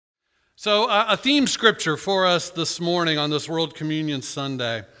So a theme scripture for us this morning on this World Communion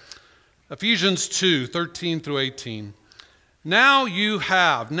Sunday, Ephesians 2, 13 through 18. Now you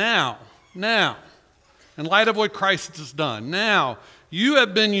have, now, in light of what Christ has done, now you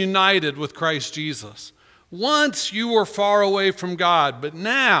have been united with Christ Jesus. Once you were far away from God, but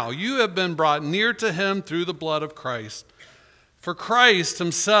now you have been brought near to him through the blood of Christ. For Christ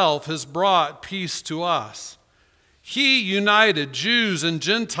himself has brought peace to us. He united Jews and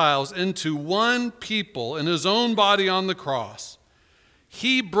Gentiles into one people in his own body on the cross.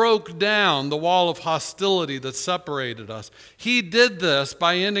 He broke down the wall of hostility that separated us. He did this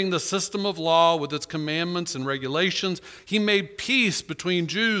by ending the system of law with its commandments and regulations. He made peace between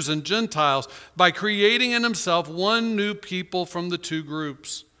Jews and Gentiles by creating in himself one new people from the two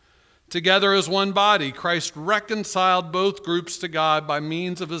groups. Together as one body, Christ reconciled both groups to God by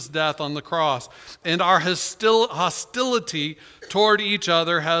means of his death on the cross, and our hostility toward each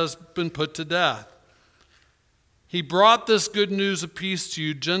other has been put to death. He brought this good news of peace to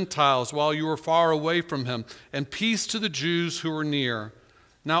you Gentiles while you were far away from him, and peace to the Jews who were near.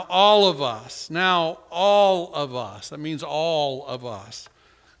 Now all of us, that means all of us,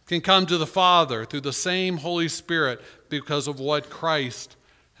 can come to the Father through the same Holy Spirit because of what Christ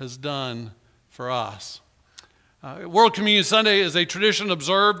has done for us. World Communion Sunday is a tradition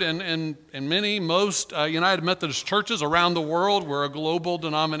observed in most United Methodist churches around the world. We're a global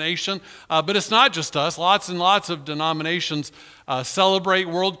denomination, but it's not just us. Lots and lots of denominations celebrate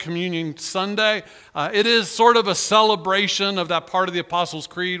World Communion Sunday. It is sort of a celebration of that part of the Apostles'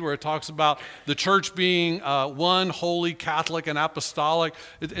 Creed where it talks about the church being one, holy, Catholic, and apostolic.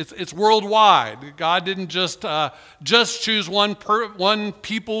 It's worldwide. God didn't just choose one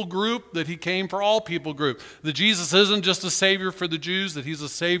people group, that he came for all people group. That Jesus isn't just a Savior for the Jews, that he's a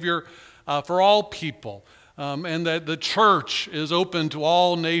Savior for all people. And that the church is open to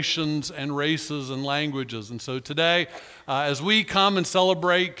all nations and races and languages. And so today, as we come and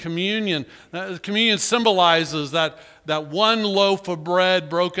celebrate communion, communion symbolizes that one loaf of bread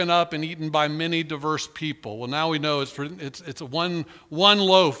broken up and eaten by many diverse people. Well, now we know it's one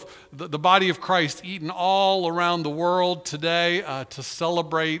loaf, the body of Christ eaten all around the world today to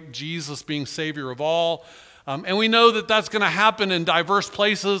celebrate Jesus being Savior of all. And we know that that's going to happen in diverse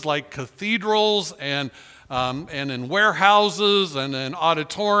places like cathedrals and in warehouses and in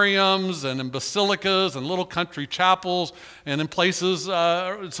auditoriums and in basilicas and little country chapels and in places,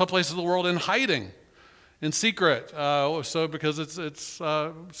 some places of the world in hiding, in secret, because it's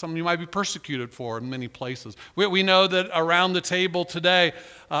something you might be persecuted for in many places. We know that around the table today,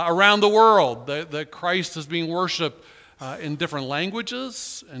 around the world, that Christ is being worshiped in different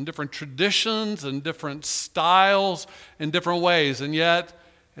languages, in different traditions, in different styles, in different ways. And yet,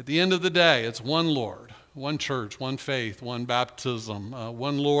 at the end of the day, it's one Lord, one church, one faith, one baptism,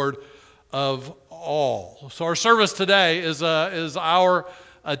 one Lord of all. So our service today is our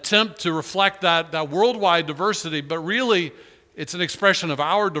attempt to reflect that worldwide diversity, but really it's an expression of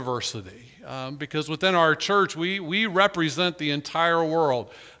our diversity. Because within our church, we represent the entire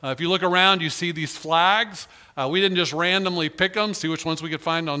world. If you look around, you see these flags. We didn't just randomly pick them, see which ones we could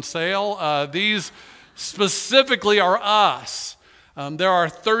find on sale. These specifically are us. There are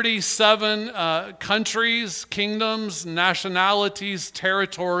 37 countries, kingdoms, nationalities,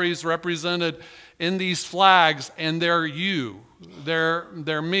 territories represented in these flags, and they're you.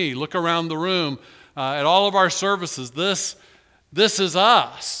 They're me. Look around the room at all of our services. This is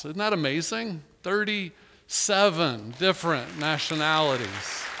us. Isn't that amazing? 37 different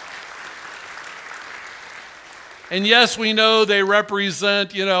nationalities. And yes, we know they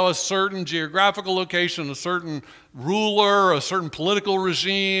represent, a certain geographical location, a certain ruler, a certain political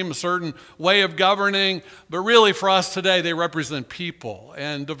regime, a certain way of governing. But really for us today, they represent people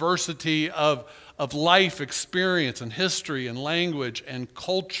and diversity of life experience and history and language and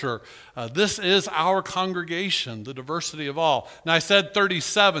culture. This is our congregation, the diversity of all. Now I said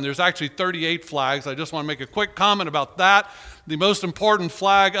 37, there's actually 38 flags. I just want to make a quick comment about that. The most important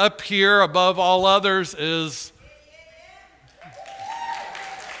flag up here above all others is,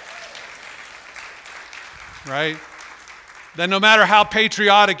 right? That no matter how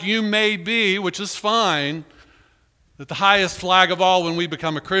patriotic you may be, which is fine, that the highest flag of all when we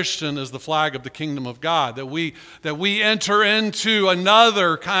become a Christian is the flag of the kingdom of God. That we enter into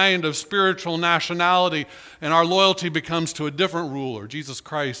another kind of spiritual nationality, and our loyalty becomes to a different ruler, Jesus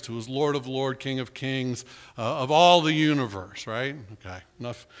Christ, who is Lord of Lords, King of Kings, of all the universe, right? Okay,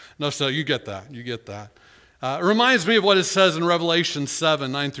 enough so you get that. It reminds me of what it says in Revelation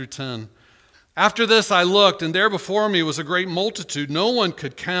 7, 9 through 10. After this I looked, and there before me was a great multitude no one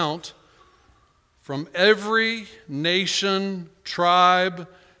could count, from every nation, tribe,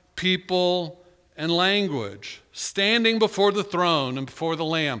 people, and language, standing before the throne and before the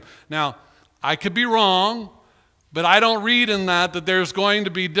Lamb. Now, I could be wrong, but I don't read in that there's going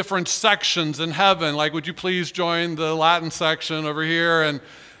to be different sections in heaven. Like, would you please join the Latin section over here, and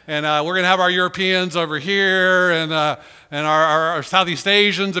we're going to have our Europeans over here, and our Southeast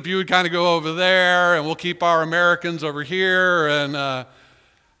Asians, if you would kind of go over there, and we'll keep our Americans over here. And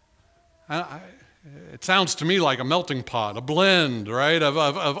it sounds to me like a melting pot, a blend, right,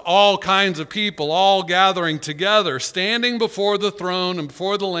 of all kinds of people all gathering together, standing before the throne and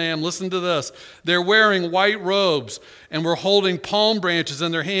before the Lamb. Listen to this. They're wearing white robes and were holding palm branches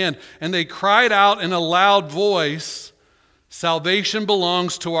in their hand, and they cried out in a loud voice, "Salvation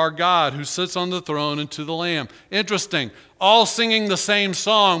belongs to our God who sits on the throne and to the Lamb." Interesting. All singing the same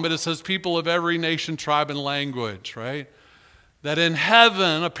song, but it says people of every nation, tribe, and language, right? That in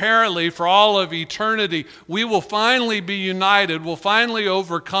heaven, apparently for all of eternity, we will finally be united. We'll finally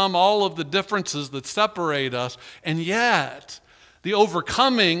overcome all of the differences that separate us. And yet, the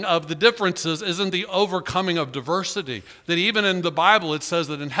overcoming of the differences isn't the overcoming of diversity. That even in the Bible, it says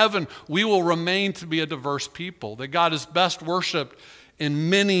that in heaven, we will remain to be a diverse people. That God is best worshiped in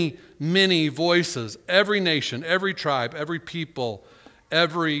many, many voices. Every nation, every tribe, every people,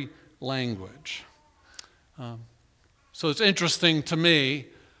 every language. So it's interesting to me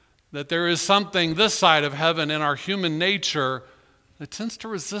that there is something this side of heaven in our human nature that tends to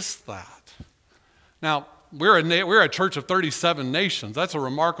resist that. Now, we're a church of 37 nations. That's a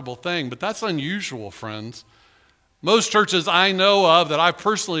remarkable thing, but that's unusual, friends. Most churches I know of that I've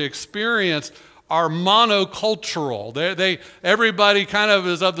personally experienced are monocultural. Everybody kind of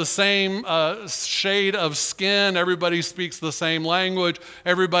is of the same shade of skin. Everybody speaks the same language.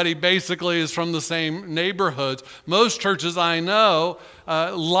 Everybody basically is from the same neighborhoods. Most churches I know,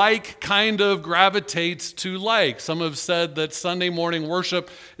 like kind of gravitates to like. Some have said that Sunday morning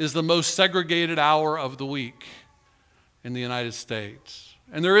worship is the most segregated hour of the week in the United States.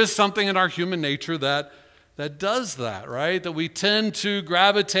 And there is something in our human nature that does that, right? That we tend to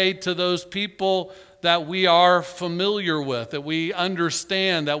gravitate to those people that we are familiar with, that we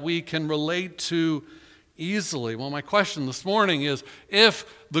understand, that we can relate to easily. Well, my question this morning is, if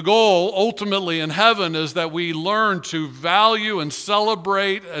the goal ultimately in heaven is that we learn to value and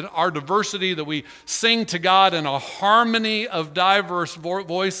celebrate our diversity, that we sing to God in a harmony of diverse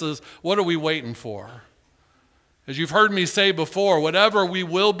voices, what are we waiting for? As you've heard me say before, whatever we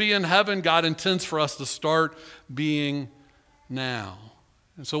will be in heaven, God intends for us to start being now.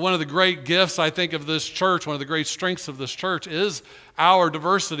 And so one of the great gifts, I think, of this church, one of the great strengths of this church is our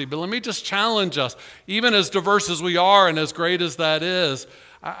diversity. But let me just challenge us. Even as diverse as we are and as great as that is,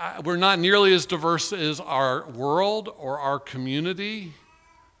 we're not nearly as diverse as our world or our community,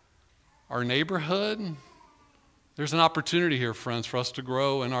 our neighborhood. There's an opportunity here, friends, for us to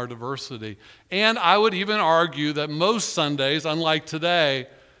grow in our diversity. And I would even argue that most Sundays, unlike today,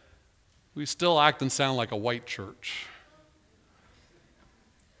 we still act and sound like a white church.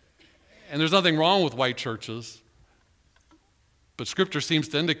 And there's nothing wrong with white churches, but Scripture seems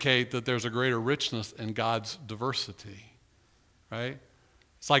to indicate that there's a greater richness in God's diversity, right?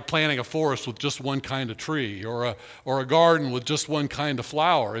 It's like planting a forest with just one kind of tree, or a garden with just one kind of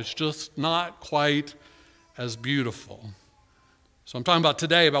flower. It's just not quite as beautiful. So I'm talking about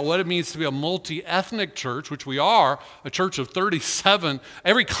today about what it means to be a multi-ethnic church, which we are, a church of 37.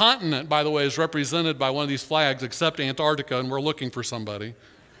 Every continent, by the way, is represented by one of these flags except Antarctica, and we're looking for somebody.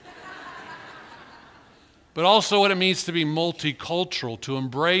 But also what it means to be multicultural, to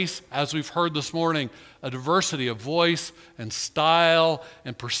embrace, as we've heard this morning, a diversity of voice and style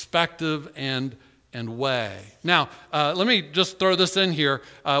and perspective and way. Now, let me just throw this in here.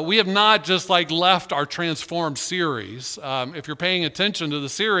 We have not just left our Transformed series. If you're paying attention to the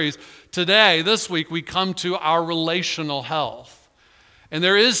series, today, this week, we come to our relational health. And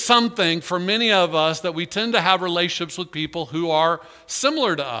there is something for many of us that we tend to have relationships with people who are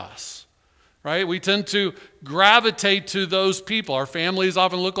similar to us. Right? We tend to gravitate to those people. Our families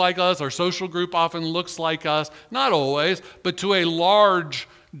often look like us. Our social group often looks like us. Not always, but to a large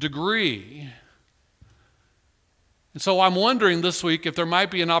degree. And so I'm wondering this week if there might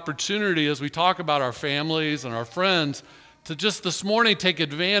be an opportunity as we talk about our families and our friends to just this morning take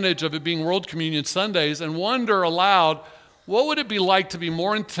advantage of it being World Communion Sundays and wonder aloud, what would it be like to be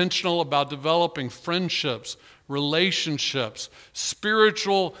more intentional about developing friendships, relationships,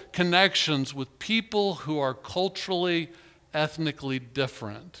 spiritual connections with people who are culturally, ethnically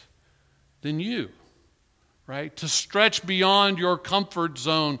different than you, right? To stretch beyond your comfort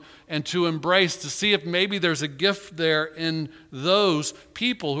zone and to embrace, to see if maybe there's a gift there in those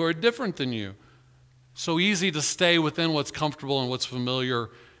people who are different than you. So easy to stay within what's comfortable and what's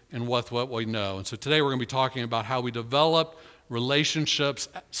familiar and with what we know. And so today we're going to be talking about how we develop relationships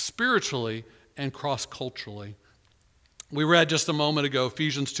spiritually and cross-culturally. We read just a moment ago,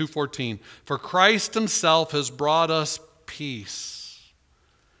 Ephesians 2:14, "For Christ himself has brought us peace.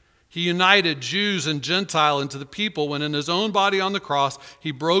 He united Jews and Gentile into the people when in his own body on the cross,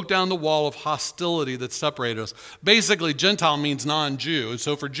 he broke down the wall of hostility that separated us." Basically, Gentile means non-Jew. And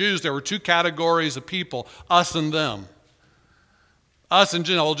so for Jews, there were two categories of people, us and them. Us and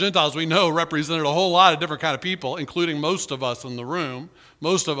Gentiles, we know, represented a whole lot of different kind of people, including most of us in the room.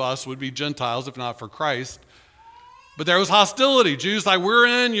 Most of us would be Gentiles if not for Christ. But there was hostility. Jews like, we're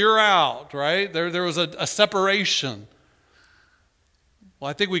in, you're out, right? There was a separation. Well,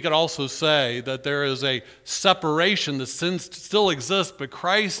 I think we could also say that there is a separation that still exists, but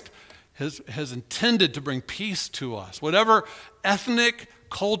Christ has intended to bring peace to us. Whatever ethnic,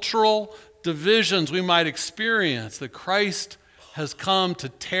 cultural divisions we might experience, that Christ has come to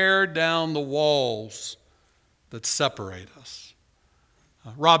tear down the walls that separate us.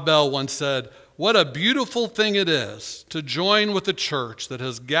 Rob Bell once said, "What a beautiful thing it is to join with a church that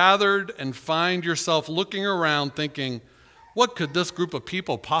has gathered and find yourself looking around thinking, what could this group of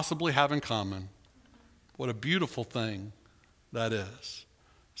people possibly have in common?" What a beautiful thing that is.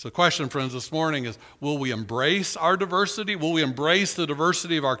 So the question, friends, this morning is, will we embrace our diversity? Will we embrace the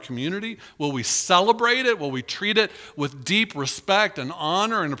diversity of our community? Will we celebrate it? Will we treat it with deep respect and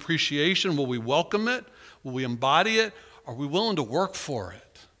honor and appreciation? Will we welcome it? Will we embody it? Are we willing to work for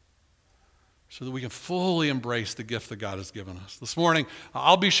it so that we can fully embrace the gift that God has given us? This morning,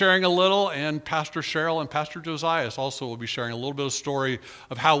 I'll be sharing a little, and Pastor Sheryl and Pastor Josias also will be sharing a little bit of story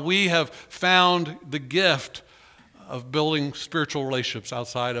of how we have found the gift of building spiritual relationships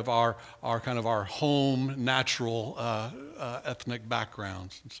outside of our kind of our home, natural, ethnic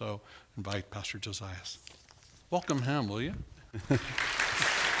backgrounds. And so invite Pastor Josias. Welcome him, will you?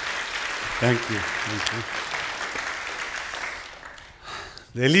 Thank you. Thank you.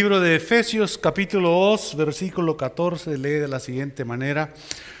 Del libro de Efesios, capítulo 2, versículo 14, lee de la siguiente manera: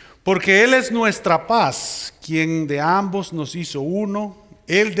 "Porque Él es nuestra paz, quien de ambos nos hizo uno.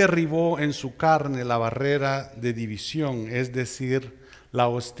 Él derribó en su carne la barrera de división, es decir, la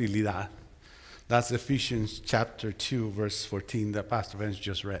hostilidad." That's Ephesians chapter 2, verse 14 that Pastor Vance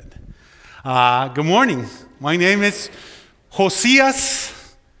just read. Good morning. My name is Josias.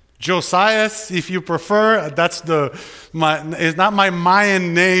 Josias, if you prefer. It's not my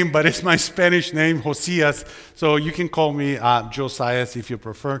Mayan name, but it's my Spanish name, Josias. So you can call me Josias if you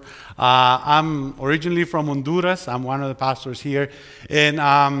prefer. I'm originally from Honduras. I'm one of the pastors here. And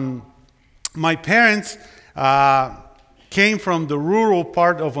my parents came from the rural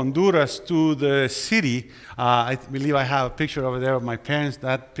part of Honduras to the city. I believe I have a picture over there of my parents.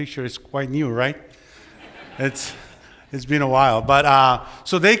 That picture is quite new, right? It's been a while. But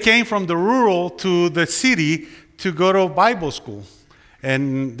so they came from the rural to the city to go to Bible school.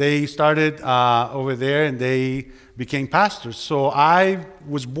 And they started over there, and they became pastors. So I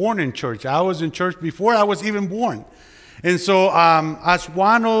was born in church. I was in church before I was even born. And so as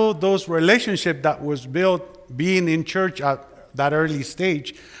one of those relationships that was built being in church at that early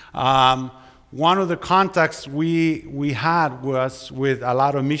stage, one of the contacts we had was with a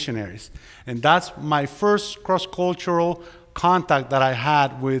lot of missionaries. And that's my first cross-cultural contact that I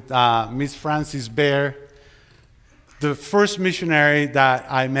had with Miss Frances Bear, the first missionary that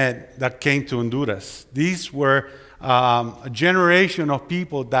I met that came to Honduras. These were a generation of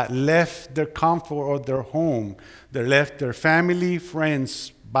people that left their comfort of their home. They left their family,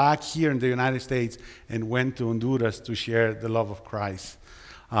 friends back here in the United States and went to Honduras to share the love of Christ.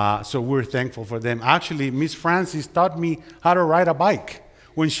 So we're thankful for them. Actually, Miss Frances taught me how to ride a bike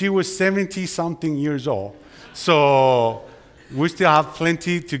when she was 70-something years old. So we still have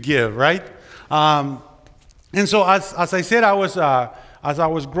plenty to give, right? And so as I said, as I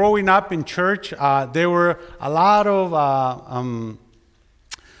was growing up in church, there were a lot of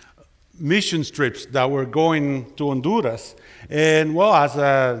mission trips that were going to Honduras. And well, as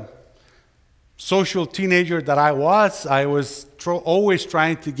a social teenager that I was always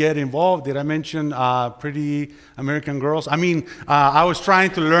trying to get involved. Did I mention Pretty American Girls? I mean, I was trying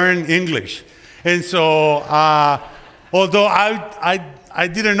to learn English. And so, although I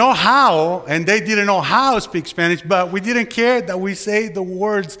didn't know how, and they didn't know how to speak Spanish, but we didn't care that we say the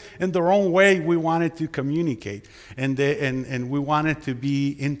words in the wrong way. We wanted to communicate, and we wanted to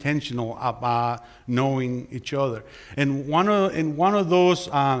be intentional about knowing each other. And in one of those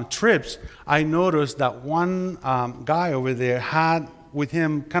trips, I noticed that one guy over there had with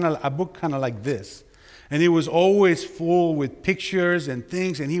him kind of a book kind of like this. And it was always full with pictures and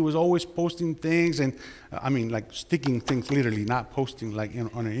things, and he was always posting things, and I mean, like sticking things literally, not posting like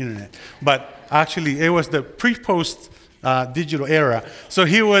on the internet. But actually, it was the pre-post digital era. So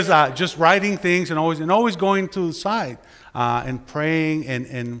he was just writing things and always going to the side and praying,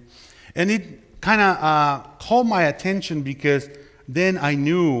 and it kind of called my attention, because then I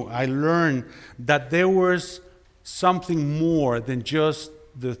learned that there was something more than just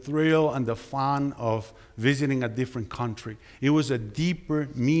the thrill and the fun of visiting a different country. It was a deeper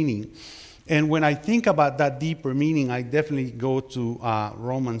meaning. And when I think about that deeper meaning, I definitely go to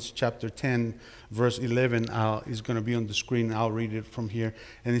Romans chapter 10, verse 11. It's going to be on the screen. I'll read it from here.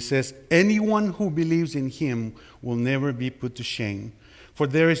 And it says, anyone who believes in him will never be put to shame. For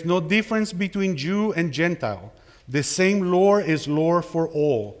there is no difference between Jew and Gentile. The same Lord is Lord for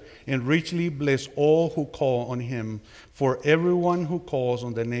all, and richly bless all who call on him. For everyone who calls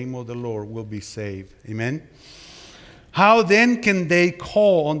on the name of the Lord will be saved. Amen. How then can they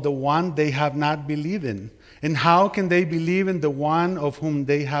call on the one they have not believed in? And how can they believe in the one of whom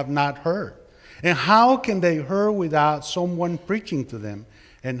they have not heard? And how can they hear without someone preaching to them?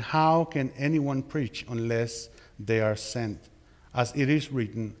 And how can anyone preach unless they are sent? As it is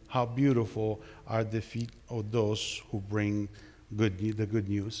written, how beautiful are the feet of those who bring the good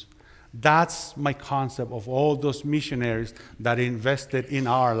news. That's my concept of all those missionaries that invested in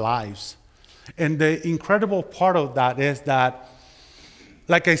our lives. And the incredible part of that is that,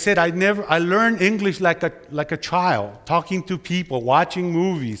 like I said, I learned English like a child, talking to people, watching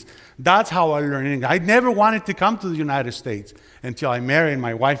movies. That's how I learned English. I never wanted to come to the United States until I married, and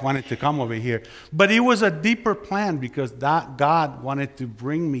my wife wanted to come over here. But it was a deeper plan, because that God wanted to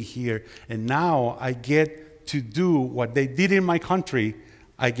bring me here. And now I get to do what they did in my country,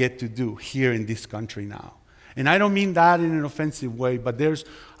 I get to do here in this country now. And I don't mean that in an offensive way, but there's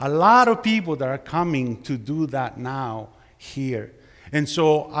a lot of people that are coming to do that now here. And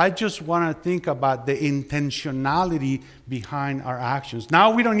so I just want to think about the intentionality behind our actions.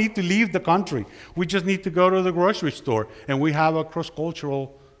 Now we don't need to leave the country. We just need to go to the grocery store, and we have a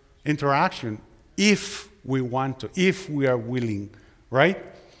cross-cultural interaction if we want to, if we are willing, right?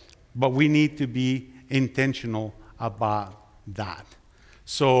 But we need to be intentional about that.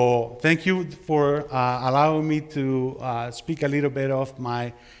 So thank you for allowing me to speak a little bit of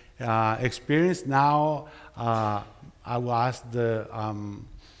my experience. Now I will ask the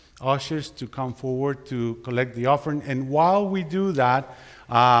ushers to come forward to collect the offering. And while we do that,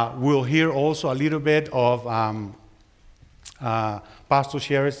 we'll hear also a little bit of Pastor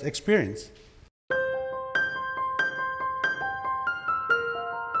Sheryl's experience.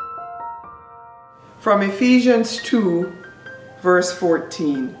 From Ephesians 2, verse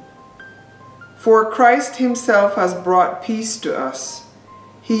 14. For Christ himself has brought peace to us.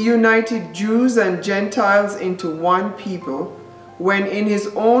 He united Jews and Gentiles into one people when in his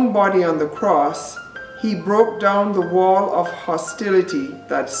own body on the cross, he broke down the wall of hostility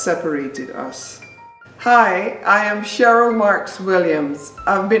that separated us. Hi, I am Sheryl Marks Williams.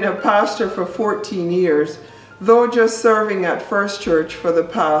 I've been a pastor for 14 years, though just serving at First Church for the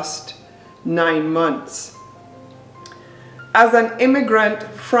past 9 months. As an immigrant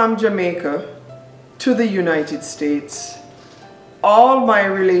from Jamaica to the United States, all my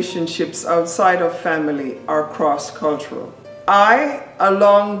relationships outside of family are cross-cultural. I,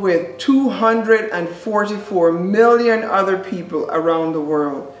 along with 244 million other people around the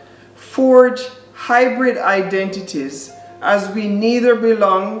world, forge hybrid identities as we neither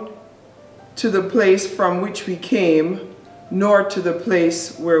belong to the place from which we came nor to the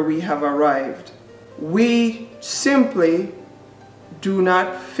place where we have arrived. We simply do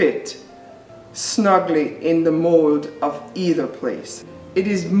not fit snugly in the mold of either place. It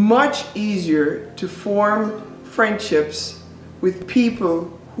is much easier to form friendships with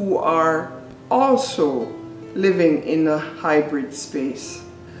people who are also living in a hybrid space.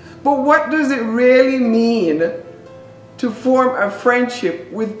 But what does it really mean to form a friendship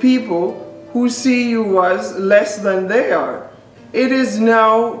with people who see you as less than they are? It is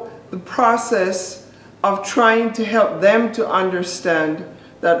now the process of trying to help them to understand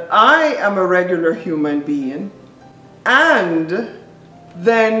that I am a regular human being, and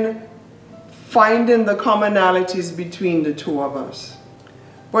then finding the commonalities between the two of us.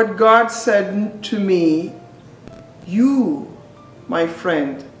 But God said to me, you, my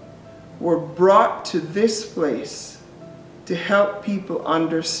friend, were brought to this place to help people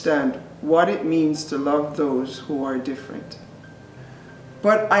understand what it means to love those who are different.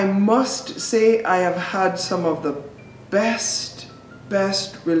 But I must say I have had some of the best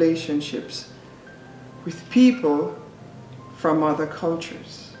relationships with people from other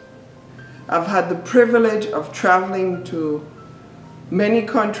cultures. I've had the privilege of traveling to many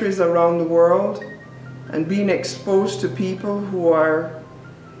countries around the world and being exposed to people who are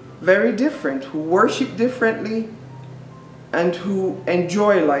very different, who worship differently, and who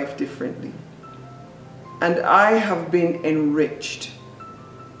enjoy life differently. And I have been enriched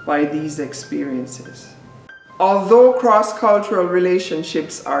by these experiences. Although cross-cultural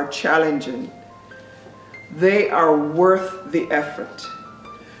relationships are challenging, they are worth the effort.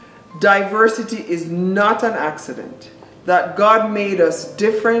 Diversity is not an accident. That God made us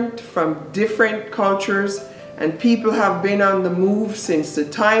different from different cultures, and people have been on the move since the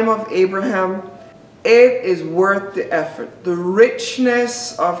time of Abraham. It is worth the effort. The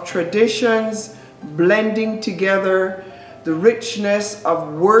richness of traditions blending together, the richness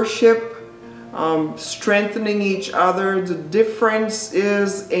of worship strengthening each other, the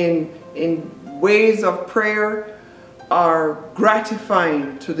differences in ways of prayer are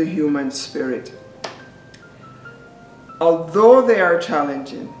gratifying to the human spirit. Although they are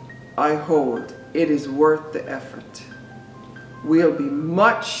challenging, I hold it is worth the effort. We'll be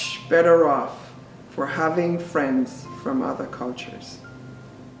much better off for having friends from other cultures.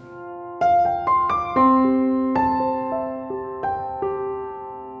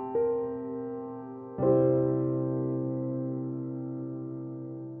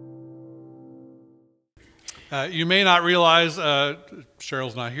 You may not realize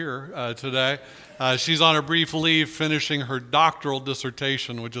Sheryl's not here today. She's on a brief leave finishing her doctoral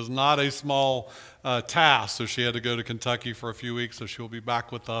dissertation, which is not a small task. So she had to go to Kentucky for a few weeks, so she'll be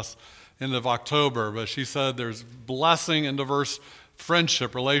back with us end of October. But she said there's blessing in diverse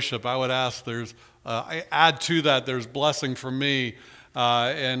friendship, relationship. I would ask I add to that, there's blessing for me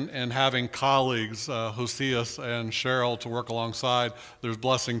and having colleagues, Josias and Sheryl, to work alongside. There's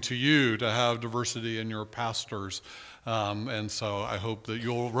blessing to you to have diversity in your pastors. And so I hope that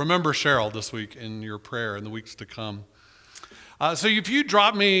you'll remember Sheryl this week in your prayer in the weeks to come. So if you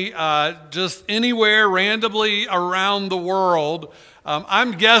drop me just anywhere randomly around the world,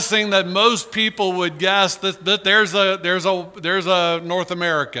 I'm guessing that most people would guess that there's a North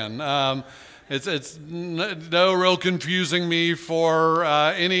American. It's no real confusing me for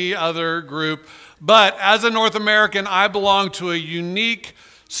any other group. But as a North American, I belong to a unique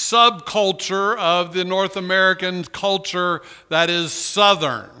subculture of the North American culture that is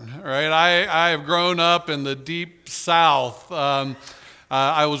Southern, right? I have grown up in the deep South.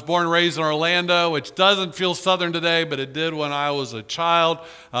 I was born and raised in Orlando, which doesn't feel Southern today, but it did when I was a child.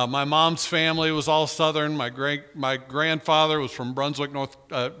 My mom's family was all Southern. My grandfather was from Brunswick,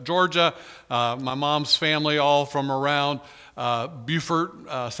 Georgia. My mom's family all from around Beaufort,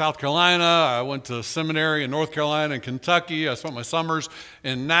 South Carolina. I went to seminary in North Carolina and Kentucky. I spent my summers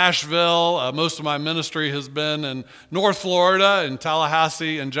in Nashville. Most of my ministry has been in North Florida, in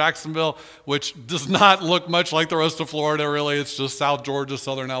Tallahassee and Jacksonville, which does not look much like the rest of Florida, really. It's just South Georgia,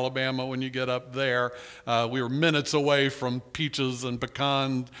 Southern Alabama when you get up there. We were minutes away from peaches and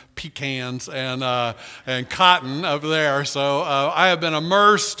pecans and cotton up there. So I have been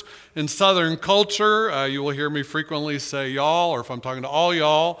immersed in Southern culture. You will hear me frequently say y'all, or if I'm talking to all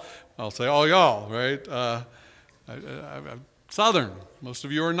y'all, I'll say all y'all, right? I'm Southern. Most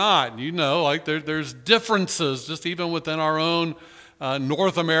of you are not. You know, like there's differences just even within our own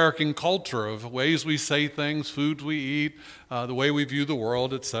North American culture of ways we say things, foods we eat, the way we view the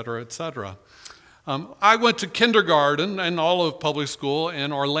world, et cetera, et cetera. I went to kindergarten and all of public school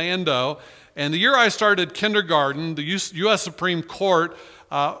in Orlando, and the year I started kindergarten, the U.S. Supreme Court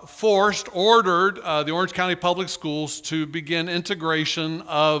ordered the Orange County Public Schools to begin integration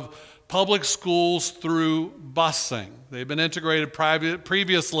of public schools through busing. They've been integrated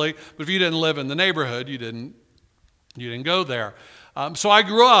previously, but if you didn't live in the neighborhood, you didn't go there. So I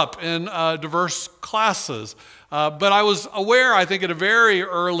grew up in diverse classes, but I was aware, I think at a very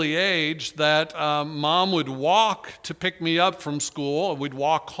early age, that Mom would walk to pick me up from school. We'd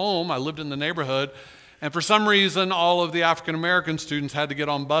walk home. I lived in the neighborhood. And for some reason, all of the African-American students had to get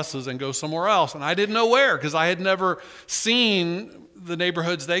on buses and go somewhere else. And I didn't know where, because I had never seen the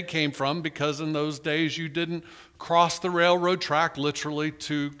neighborhoods they came from, because in those days you didn't cross the railroad track literally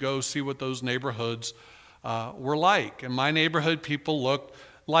to go see what those neighborhoods were like. In my neighborhood, people looked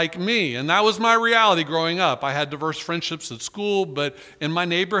like me. And that was my reality growing up. I had diverse friendships at school, but in my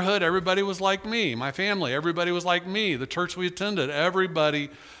neighborhood, everybody was like me. My family, everybody was like me. The church we attended,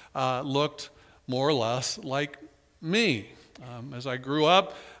 everybody looked more or less like me. As I grew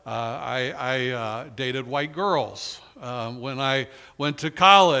up, I dated white girls. When I went to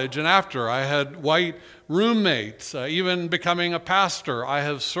college and after, I had white roommates. Even becoming a pastor, I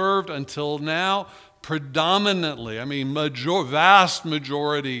have served until now predominantly, vast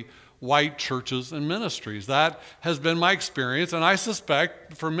majority white churches and ministries. That has been my experience, and I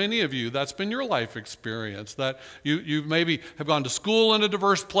suspect for many of you that's been your life experience, that you maybe have gone to school in a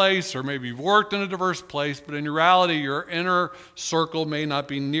diverse place, or maybe you've worked in a diverse place, but in reality your inner circle may not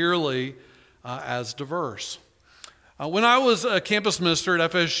be nearly as diverse. When I was a campus minister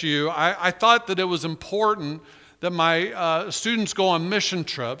at FSU, I thought that it was important that my students go on mission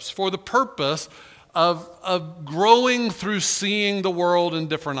trips for the purpose of growing through seeing the world in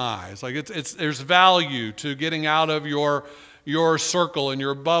different eyes. Like there's value to getting out of your circle and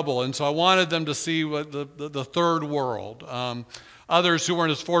your bubble. And so I wanted them to see what the third world, others who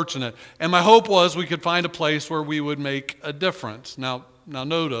weren't as fortunate. And my hope was we could find a place where we would make a difference. Now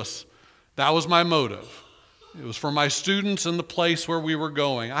notice, that was my motive. It was for my students and the place where we were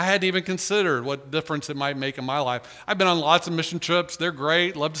going. I hadn't even considered what difference it might make in my life. I've been on lots of mission trips. They're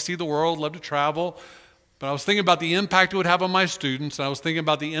great. Love to see the world, love to travel. But I was thinking about the impact it would have on my students, and I was thinking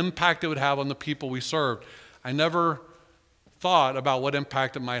about the impact it would have on the people we served. I never thought about what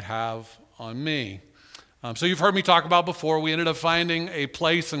impact it might have on me. So you've heard me talk about before, we ended up finding a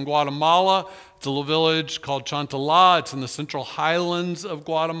place in Guatemala. It's a little village called Chantala. It's in the central highlands of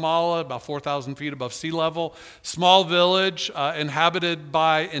Guatemala, about 4,000 feet above sea level. Small village inhabited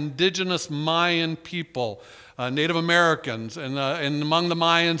by indigenous Mayan people, Native Americans. And among the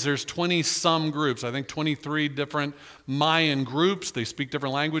Mayans, there's 20-some groups, I think 23 different Mayan groups. They speak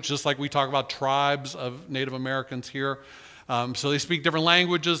different languages, just like we talk about tribes of Native Americans here. So they speak different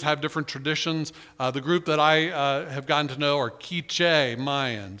languages, have different traditions. The group that I have gotten to know are Quiche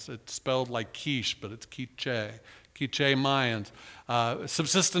Mayans. It's spelled like quiche, but it's Quiche Mayans.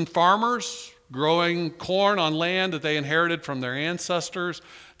 Subsistent farmers growing corn on land that they inherited from their ancestors.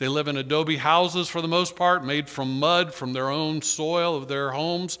 They live in adobe houses for the most part, made from mud from their own soil of their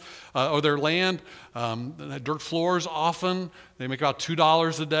homes or their land. Dirt floors often. They make about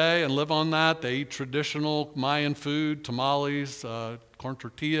 $2 a day and live on that. They eat traditional Mayan food, tamales, corn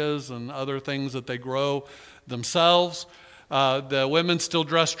tortillas, and other things that they grow themselves. The women still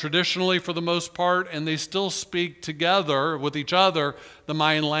dress traditionally for the most part, and they still speak together with each other the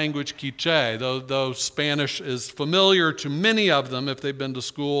Mayan language Quiche, though Spanish is familiar to many of them if they've been to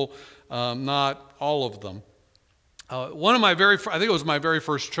school, not all of them. One of my I think it was my very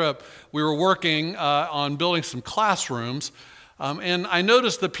first trip, we were working on building some classrooms, and I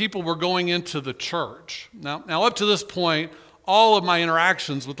noticed that people were going into the church. Now up to this point, all of my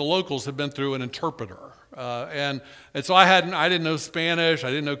interactions with the locals had been through an interpreter. And so I didn't know Spanish, I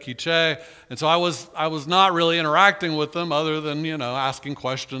didn't know Quiche, and so I was not really interacting with them other than, asking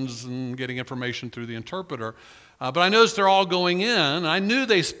questions and getting information through the interpreter. But I noticed they're all going in, and I knew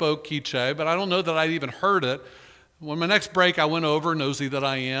they spoke Quiche, but I don't know that I'd even heard it. When my next break, I went over, nosy that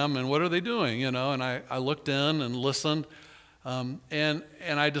I am, and what are they doing, and I looked in and listened, and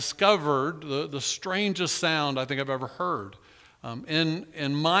I discovered the strangest sound I think I've ever heard.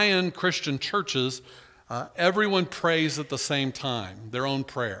 In Mayan Christian churches, everyone prays at the same time, their own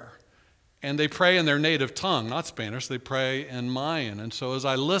prayer. And they pray in their native tongue, not Spanish, they pray in Mayan. And so as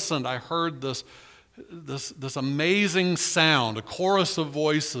I listened, I heard this amazing sound, a chorus of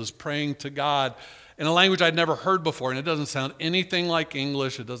voices praying to God in a language I'd never heard before. And it doesn't sound anything like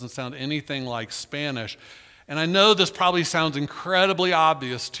English, it doesn't sound anything like Spanish. And I know this probably sounds incredibly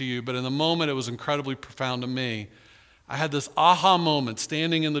obvious to you, but in the moment it was incredibly profound to me. I had this aha moment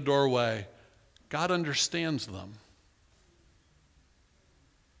standing in the doorway. God understands them.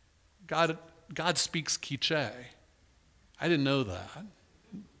 God speaks Quiche. I didn't know that,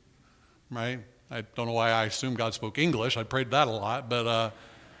 right? I don't know why I assumed God spoke English. I prayed that a lot, but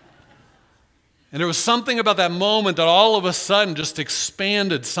and there was something about that moment that all of a sudden just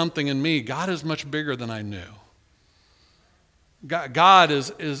expanded something in me. God is much bigger than I knew. God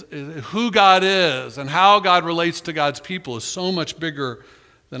is who God is, and how God relates to God's people is so much bigger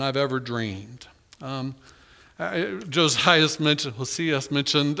than I've ever dreamed. Josias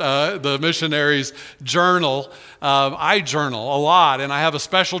mentioned the missionaries' journal. I journal a lot, and I have a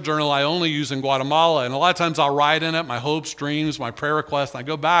special journal I only use in Guatemala, and a lot of times I'll write in it my hopes, dreams, my prayer requests, and I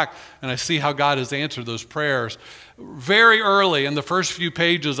go back and I see how God has answered those prayers. Very early in the first few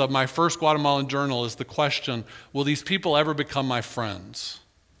pages of my first Guatemalan journal is the question, will these people ever become my friends?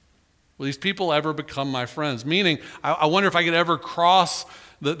 Will these people ever become my friends? Meaning, I wonder if I could ever cross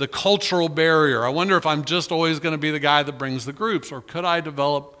the cultural barrier. I wonder if I'm just always going to be the guy that brings the groups, or could I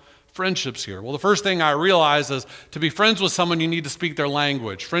develop friendships here? Well, the first thing I realized is to be friends with someone, you need to speak their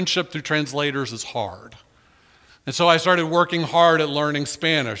language. Friendship through translators is hard. And so I started working hard at learning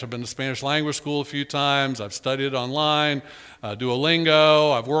Spanish. I've been to Spanish language school a few times. I've studied it online,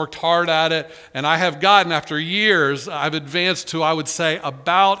 Duolingo. I've worked hard at it. And I have gotten, after years, I've advanced to, I would say,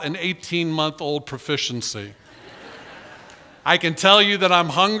 about an 18-month-old proficiency. I can tell you that I'm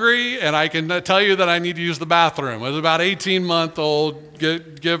hungry, and I can tell you that I need to use the bathroom. It was about 18-month-old,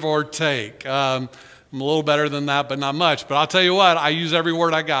 give or take. I'm a little better than that, but not much. But I'll tell you what, I use every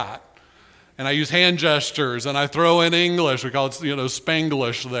word I got. And I use hand gestures, and I throw in English. We call it,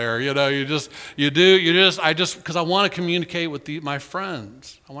 Spanglish there. Because I want to communicate with my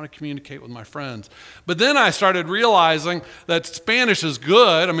friends. I want to communicate with my friends. But then I started realizing that Spanish is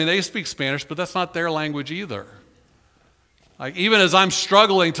good. I mean, they speak Spanish, but that's not their language either. Like, even as I'm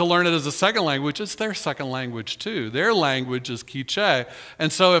struggling to learn it as a second language, it's their second language too. Their language is Quiche.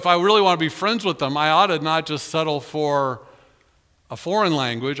 And so if I really want to be friends with them, I ought to not just settle for a foreign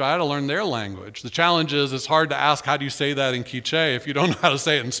language. I ought to learn their language. The challenge is it's hard to ask, how do you say that in Quiche if you don't know how to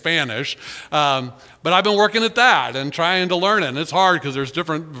say it in Spanish? But I've been working at that and trying to learn it. And it's hard because there's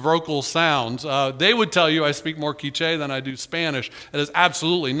different vocal sounds. They would tell you I speak more Quiche than I do Spanish. It is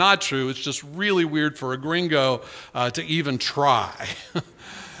absolutely not true. It's just really weird for a gringo to even try.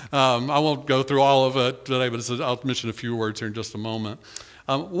 I won't go through all of it today, but I'll mention a few words here in just a moment.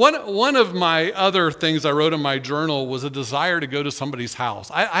 One of my other things I wrote in my journal was a desire to go to somebody's house.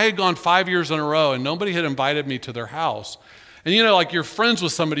 I had gone 5 years in a row, and nobody had invited me to their house. And like you're friends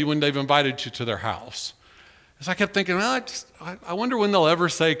with somebody when they've invited you to their house. So I kept thinking, well, I wonder when they'll ever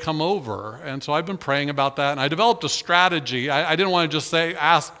say, come over. And so I've been praying about that, and I developed a strategy. I didn't want to just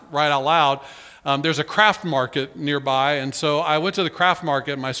ask right out loud. There's a craft market nearby, and so I went to the craft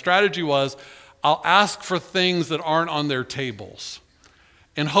market. My strategy was, I'll ask for things that aren't on their tables,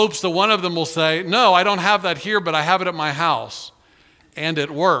 in hopes that one of them will say, no, I don't have that here, but I have it at my house. And it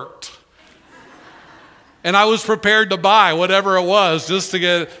worked. And I was prepared to buy whatever it was just to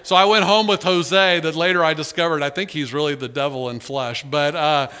get it. So I went home with Jose that later I discovered, I think he's really the devil in flesh. But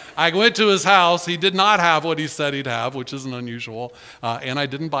I went to his house. He did not have what he said he'd have, which isn't unusual. And I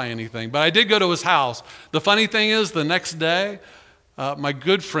didn't buy anything. But I did go to his house. The funny thing is, the next day, my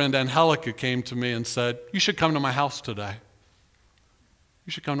good friend Angelica came to me and said, you should come to my house today.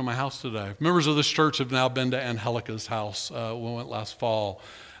 You should come to my house today. Members of this church have now been to Angelica's house. We went last fall.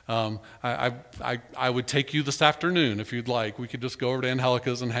 I would take you this afternoon if you'd like. We could just go over to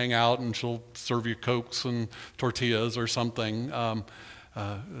Angelica's and hang out, and she'll serve you Cokes and tortillas or something.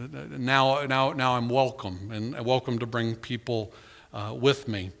 Now I'm welcome, and welcome to bring people with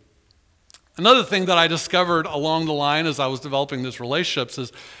me. Another thing that I discovered along the line as I was developing these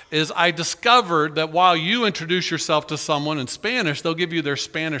relationships is I discovered that while you introduce yourself to someone in Spanish, they'll give you their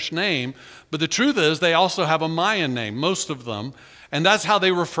Spanish name, but the truth is they also have a Mayan name, most of them, and that's how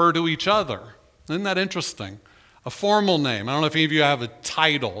they refer to each other. Isn't that interesting? A formal name. I don't know if any of you have a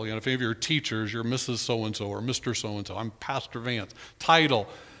title. If any of your teachers, you're Mrs. So-and-so or Mr. So-and-so. I'm Pastor Vance. Title.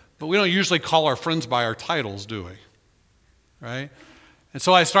 But we don't usually call our friends by our titles, do we? Right? And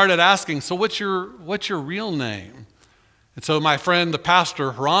so I started asking, so what's your real name? And so my friend, the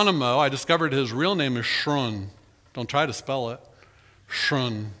pastor, Geronimo, I discovered his real name is Sheryl. Don't try to spell it.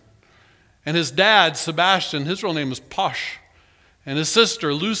 Sheryl. And his dad, Sebastian, his real name is Posh. And his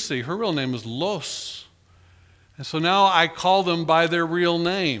sister, Lucy, her real name is Los. And so now I call them by their real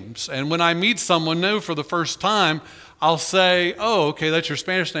names. And when I meet someone new for the first time, I'll say, oh, okay, that's your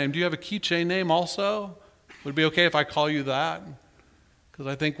Spanish name. Do you have a Quiche name also? Would it be okay if I call you that? Because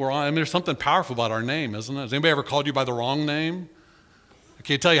I think there's something powerful about our name, isn't it? Has anybody ever called you by the wrong name? I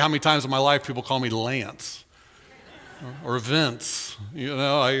can't tell you how many times in my life people call me Lance or Vince,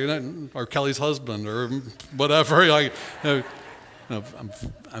 or Kelly's husband or whatever.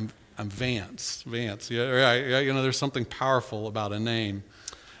 I'm Vance. Vance. Yeah, there's something powerful about a name.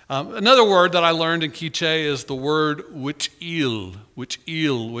 Another word that I learned in Quiche is the word which-il,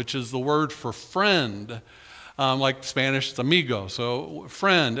 which is the word for friend. Like Spanish, it's amigo, so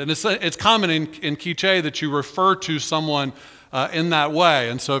friend. And it's common in Quiche that you refer to someone in that way.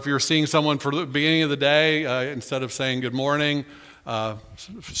 And so if you're seeing someone for the beginning of the day, instead of saying good morning,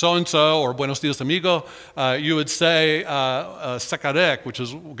 so-and-so, or buenos dias, amigo, you would say sekarek, which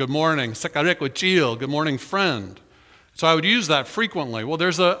is good morning. Sekarek huichil, good morning, friend. So I would use that frequently. Well,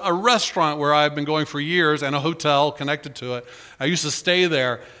 there's a restaurant where I've been going for years and a hotel connected to it. I used to stay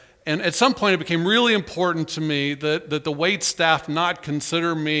there. And at some point, it became really important to me that the wait staff not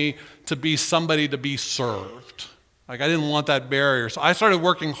consider me to be somebody to be served. Like, I didn't want that barrier. So I started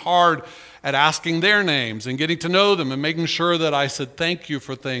working hard at asking their names and getting to know them and making sure that I said thank you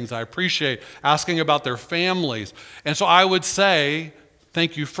for things I appreciate, asking about their families. And so I would say,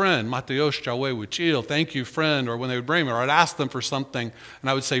 Thank you, friend. Mateos Jawe Wichil. Thank you, friend. Or when they would bring me, or I'd ask them for something, and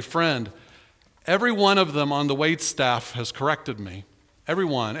I would say, friend. Every one of them on the wait staff has corrected me.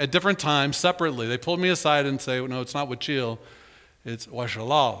 Everyone, at different times, separately. They pulled me aside and say, no, it's not Wichil, it's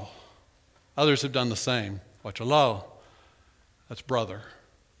Washalal. Others have done the same. Washalal, that's brother.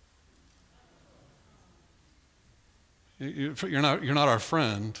 You're not our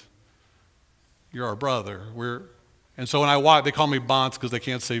friend. You're our brother. And so when I walk, they call me Vance because they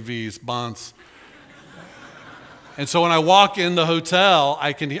can't say V's. Vance. And so when I walk in the hotel,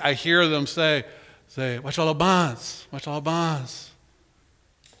 I hear them say, Washalal Vance, Washalal Vance,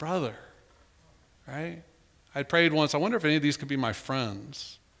 brother. Right? I prayed once. I wonder if any of these could be my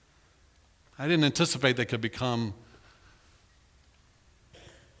friends. I didn't anticipate they could become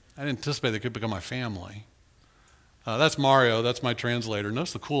my family. That's Mario. That's my translator.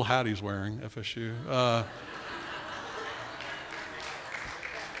 Notice the cool hat he's wearing, FSU.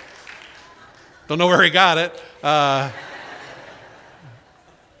 Don't know where he got it.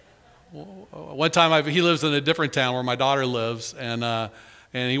 One time, he lives in a different town where my daughter lives, and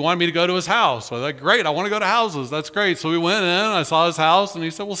he wanted me to go to his house. So I was like, great, I want to go to houses. That's great. So we went in, I saw his house, and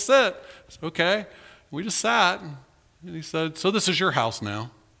he said, well, sit. I said, okay. We just sat, and he said, so this is your house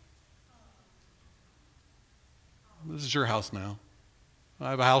now. This is your house now.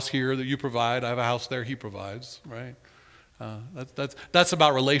 I have a house here that you provide. I have a house there he provides, right? That's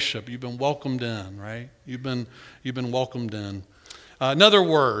about relationship. You've been welcomed in, right? You've been welcomed in. Another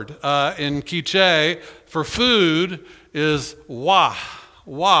word in Quiche for food is wah.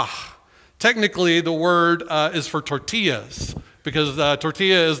 Wah. Technically, the word is for tortillas because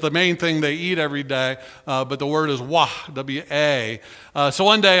tortilla is the main thing they eat every day, but the word is wah, W-A. So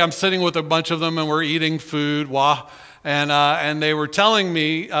one day I'm sitting with a bunch of them and we're eating food, wah, and they were telling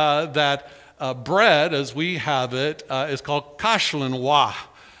me that bread, as we have it, is called kashlan wah.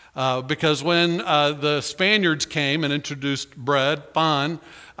 Because when the Spaniards came and introduced bread, pan,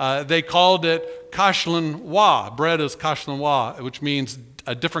 they called it kashlan wah. Bread is kashlan wah, which means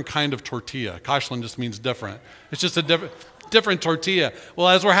a different kind of tortilla. Kashlan just means different. It's just a different tortilla. Well,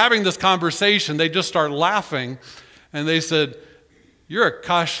 as we're having this conversation, they just start laughing, and they said, "You're a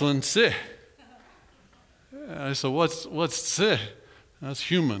kashlan si." I said, "What's si?" That's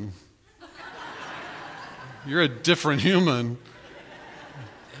human. You're a different human.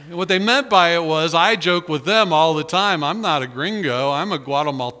 And what they meant by it was, I joke with them all the time, I'm not a gringo, I'm a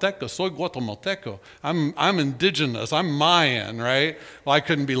Guatemalteco, soy Guatemalteco. I'm indigenous, I'm Mayan, right? Well, I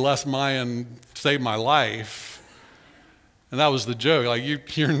couldn't be less Mayan to save my life. And that was the joke, like,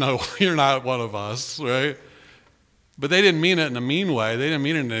 you're not one of us, right? But they didn't mean it in a mean way, they didn't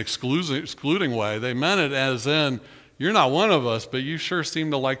mean it in an excluding way. They meant it as in, you're not one of us, but you sure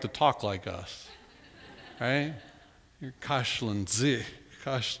seem to like to talk like us, right? You're kashlan zi.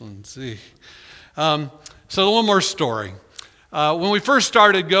 Kashlan zi. So one more story. When we first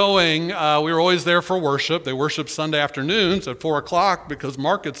started going, we were always there for worship. They worship Sunday afternoons at 4 o'clock because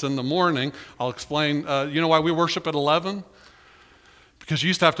market's in the morning. I'll explain. You know why we worship at 11? Because you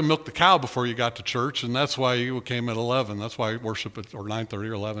used to have to milk the cow before you got to church, and that's why you came at 11. That's why worship at, or 9:30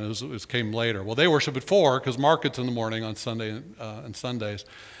 or 11, it came later. Well, they worship at 4 because market's in the morning on Sunday and Sundays.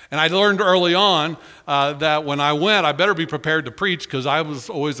 And I learned early on that when I went, I better be prepared to preach because I was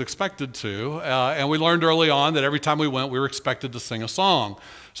always expected to. And we learned early on that every time we went, we were expected to sing a song.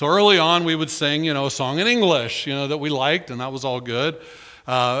 So early on, we would sing, a song in English, that we liked, and that was all good.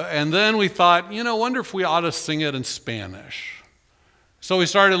 And then we thought, wonder if we ought to sing it in Spanish. So we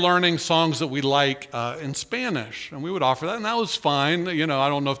started learning songs that we like in Spanish, and we would offer that, and that was fine. I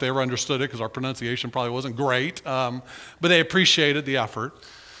don't know if they ever understood it because our pronunciation probably wasn't great, but they appreciated the effort.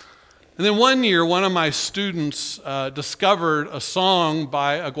 And then one year, one of my students discovered a song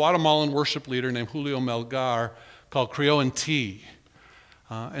by a Guatemalan worship leader named Julio Melgar called Creo en Ti.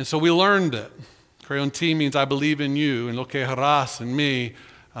 And so we learned it. Creo en Ti means I believe in you, and lo que harás en mí,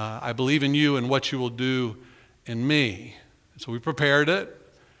 I believe in you and what you will do in me. And so we prepared it,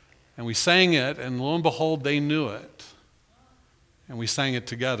 and we sang it, and lo and behold, they knew it. And we sang it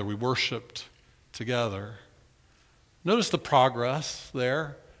together. We worshiped together. Notice the progress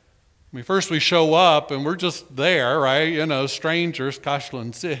there. First we show up and we're just there, right? Strangers,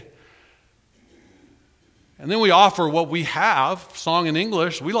 kashlan si. And then we offer what we have, song in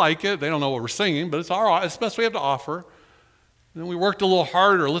English. We like it. They don't know what we're singing, but it's the best we have to offer. And then we worked a little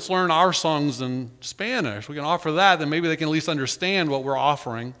harder. Let's learn our songs in Spanish. We can offer that, then maybe they can at least understand what we're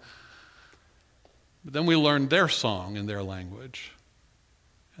offering. But then we learned their song in their language.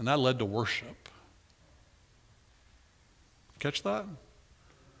 And that led to worship. Catch that?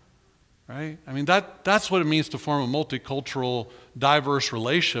 right? I mean, that's what it means to form a multicultural, diverse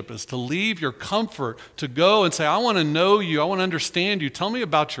relationship, is to leave your comfort, to go and say, I want to know you, I want to understand you, tell me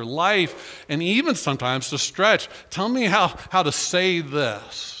about your life, and even sometimes to stretch, tell me how to say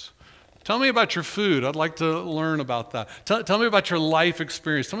this. Tell me about your food. I'd like to learn about that. Tell me about your life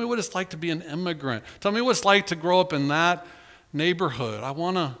experience. Tell me what it's like to be an immigrant. Tell me what it's like to grow up in that neighborhood. I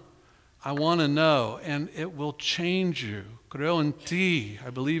want to know, and it will change you. Creo en ti. I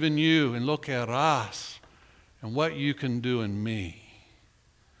believe in you, en lo que harás, and what you can do in me.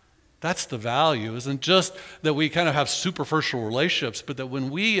 That's the value. Isn't just that we kind of have superficial relationships, but that when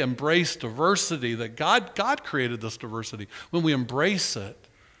we embrace diversity, that God created this diversity, when we embrace it,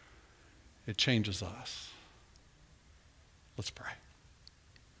 it changes us. Let's pray.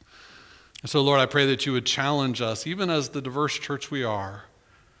 And so, Lord, I pray that you would challenge us, even as the diverse church we are,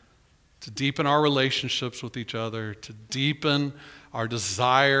 to deepen our relationships with each other, to deepen our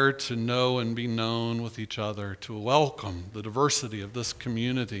desire to know and be known with each other, to welcome the diversity of this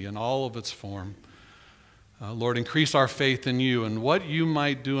community in all of its form. Lord, increase our faith in you and what you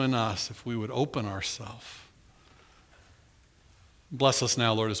might do in us if we would open ourselves. Bless us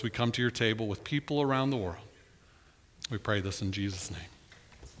now, Lord, as we come to your table with people around the world. We pray this in Jesus' name.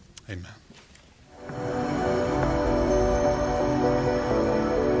 Amen.